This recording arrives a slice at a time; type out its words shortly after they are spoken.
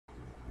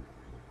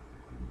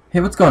Hey,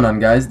 what's going on,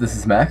 guys? This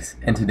is Max,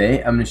 and today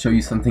I'm going to show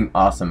you something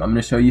awesome. I'm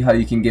going to show you how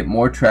you can get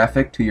more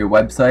traffic to your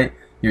website,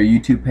 your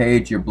YouTube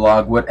page, your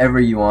blog, whatever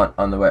you want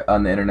on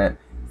the internet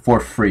for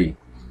free.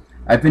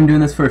 I've been doing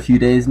this for a few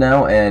days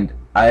now, and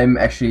I'm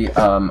actually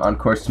on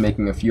course to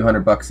making a few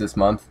 $100 this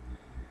month.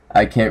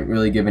 I can't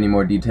really give any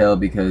more detail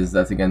because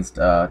that's against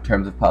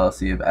terms of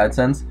policy of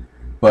AdSense.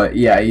 But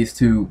yeah, I used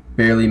to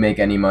barely make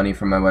any money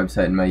from my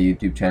website and my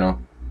YouTube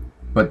channel,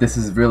 but this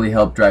has really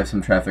helped drive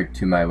some traffic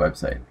to my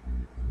website.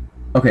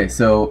 Okay,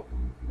 so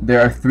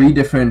there are three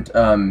different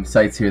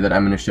sites here that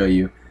I'm going to show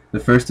you. The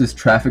first is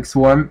Traffic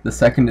Swarm, the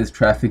second is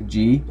Traffic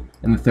G,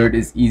 and the third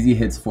is Easy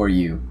Hits for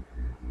You.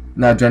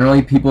 Now,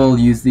 generally people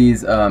use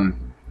these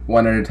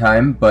one at a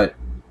time, but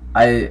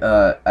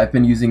I've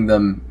been using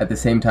them at the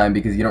same time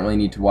because you don't really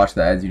need to watch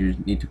the ads, you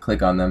just need to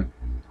click on them.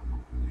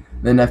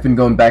 Then I've been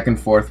going back and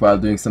forth while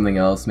doing something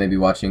else, maybe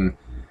watching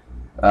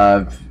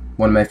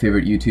one of my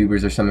favorite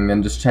YouTubers or something,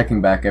 then just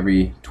checking back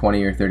every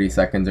 20 or 30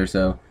 seconds or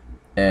so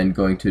and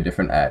going to a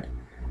different ad.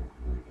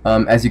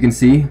 As you can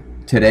see,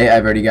 today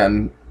I've already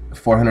gotten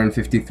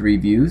 453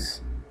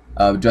 views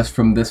just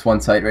from this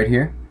one site right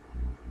here.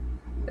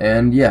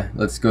 And yeah,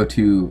 let's go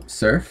to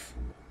surf.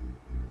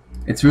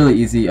 It's really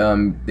easy.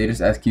 They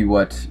just ask you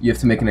you have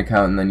to make an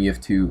account, and then you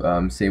have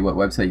to say what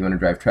website you want to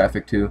drive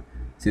traffic to.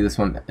 See, this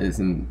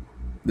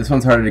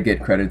one's harder to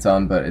get credits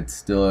on, but it's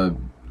still a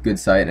good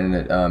site, and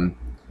it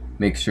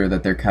makes sure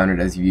that they're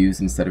counted as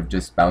views instead of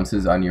just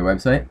bounces on your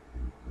website.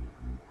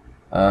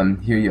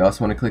 Here you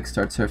also want to click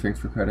Start Surfing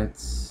for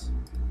credits,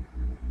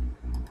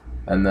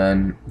 and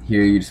then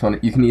here you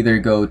can either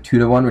go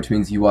 2-to-1, which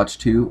means you watch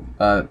two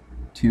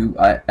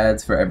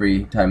ads for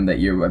every time that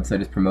your website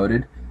is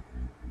promoted.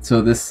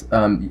 So this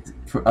on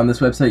this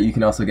website you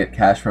can also get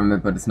cash from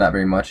it, but it's not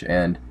very much,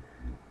 and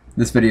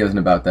this video isn't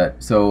about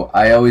that. So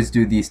I always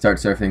do the Start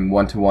Surfing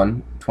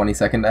 1-to-1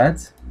 20-second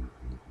ads.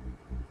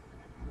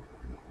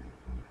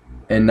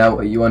 And now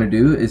what you want to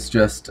do is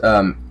just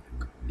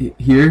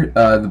here,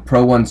 the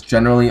pro ones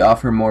generally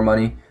offer more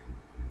money.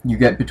 You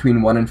get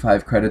between 1 and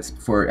 5 credits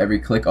for every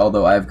click,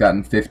 although I've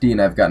gotten 50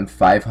 and I've gotten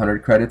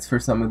 500 credits for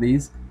some of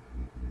these.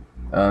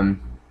 So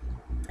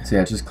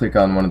yeah, just click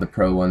on one of the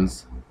pro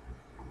ones.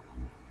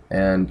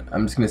 And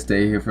I'm just going to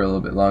stay here for a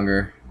little bit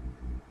longer.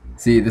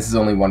 See, this is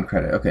only 1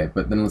 credit. Okay,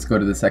 but then let's go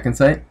to the second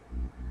site.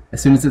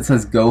 As soon as it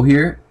says go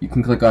here, you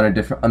can click on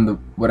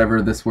whatever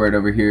this word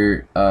over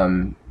here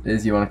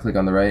is. You want to click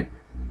on the right,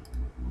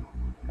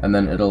 and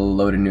then it'll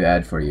load a new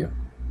ad for you.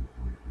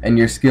 And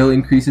your skill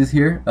increases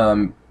here.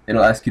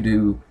 It'll ask you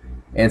to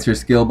answer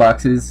skill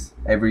boxes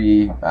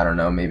every, I don't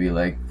know, maybe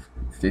like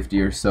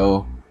 50 or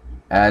so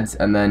ads,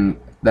 and then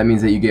that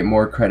means that you get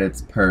more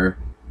credits per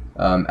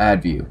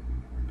ad view.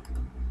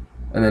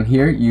 And then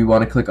here you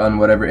want to click on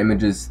whatever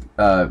image is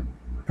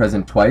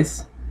present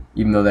twice,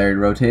 even though they're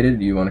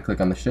rotated. You want to click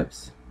on the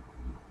ships,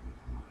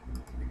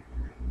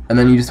 and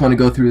then you just want to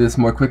go through this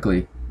more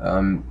quickly.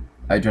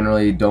 I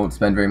generally don't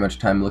spend very much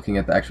time looking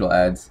at the actual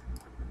ads,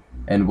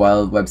 and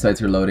while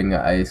websites are loading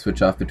I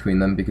switch off between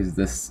them because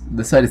this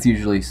site is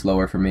usually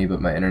slower for me,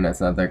 but my internet's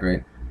not that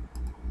great.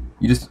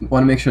 You just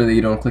want to make sure that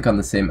you don't click on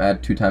the same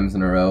ad 2 times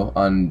in a row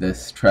on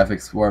this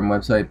Traffic Swarm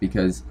website,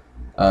 because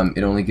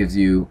it only gives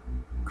you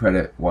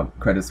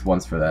credits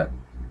once for that.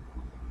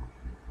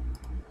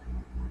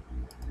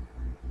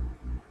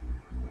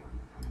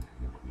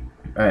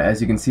 Alright,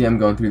 as you can see, I'm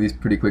going through these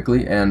pretty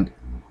quickly, and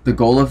the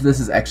goal of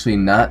this is actually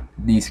not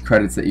these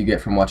credits that you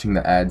get from watching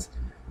the ads.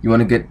 You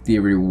want to get the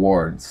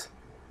rewards.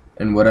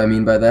 And what I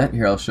mean by that,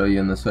 here I'll show you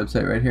on this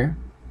website right here.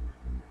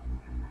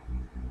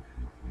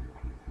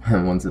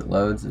 Once it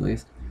loads, at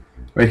least.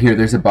 Right here,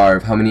 there's a bar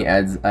of how many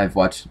ads I've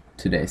watched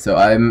today. So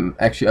I'm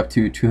actually up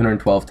to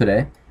 212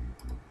 today.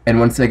 And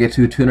once I get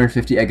to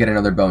 250, I get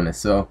another bonus.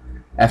 So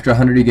after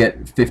 100 you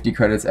get 50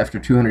 credits, after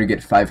 200 you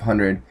get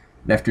 500,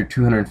 and after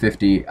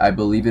 250, I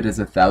believe it is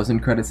 1,000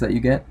 credits that you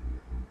get.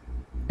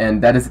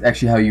 And that is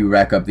actually how you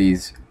rack up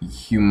these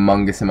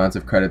humongous amounts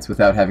of credits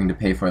without having to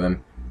pay for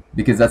them,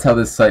 because that's how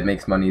this site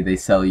makes money. They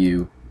sell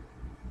you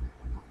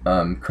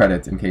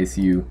credits in case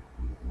you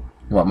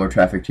want more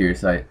traffic to your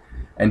site.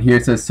 And here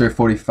it says surf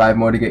 45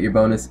 more to get your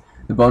bonus.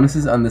 The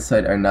bonuses on this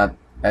site are not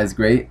as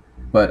great,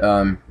 but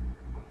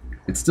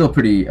it's still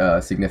pretty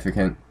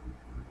significant.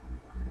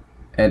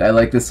 And I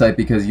like this site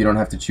because you don't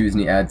have to choose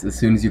any ads. As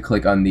soon as you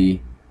click on the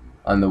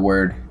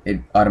word, it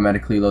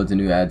automatically loads a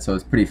new ad, so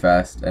it's pretty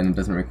fast and it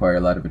doesn't require a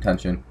lot of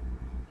attention.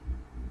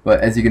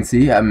 But as you can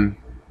see, I'm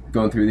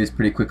going through these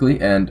pretty quickly,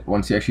 and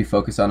once you actually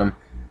focus on them,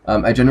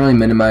 I generally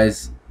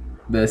minimize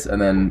this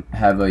and then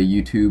have a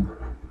YouTube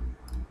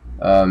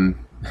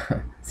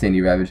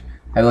Sandy Ravage,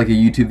 have like a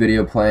YouTube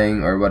video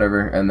playing or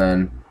whatever, and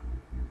then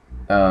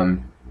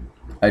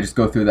I just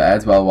go through the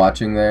ads while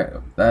watching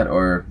that,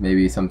 or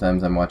maybe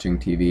sometimes I'm watching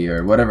TV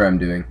or whatever I'm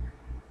doing.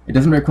 It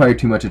doesn't require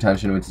too much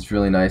attention, which is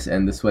really nice,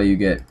 and this way you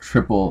get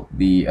triple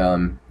the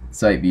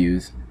site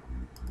views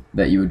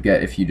that you would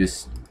get if you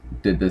just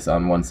did this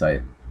on one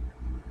site.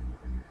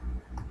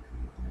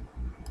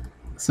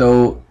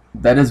 So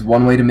that is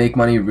one way to make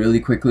money really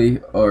quickly,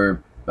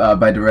 or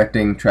by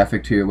directing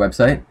traffic to your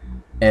website.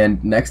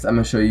 And next I'm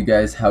going to show you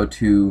guys how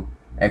to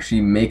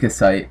actually make a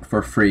site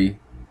for free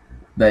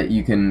that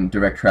you can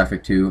direct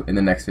traffic to in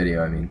the next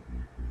video, I mean.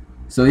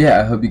 So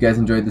yeah, I hope you guys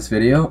enjoyed this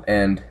video,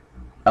 and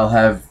I'll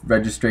have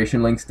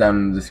registration links down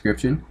in the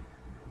description.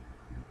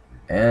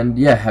 And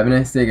yeah, have a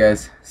nice day,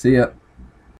 guys. See ya.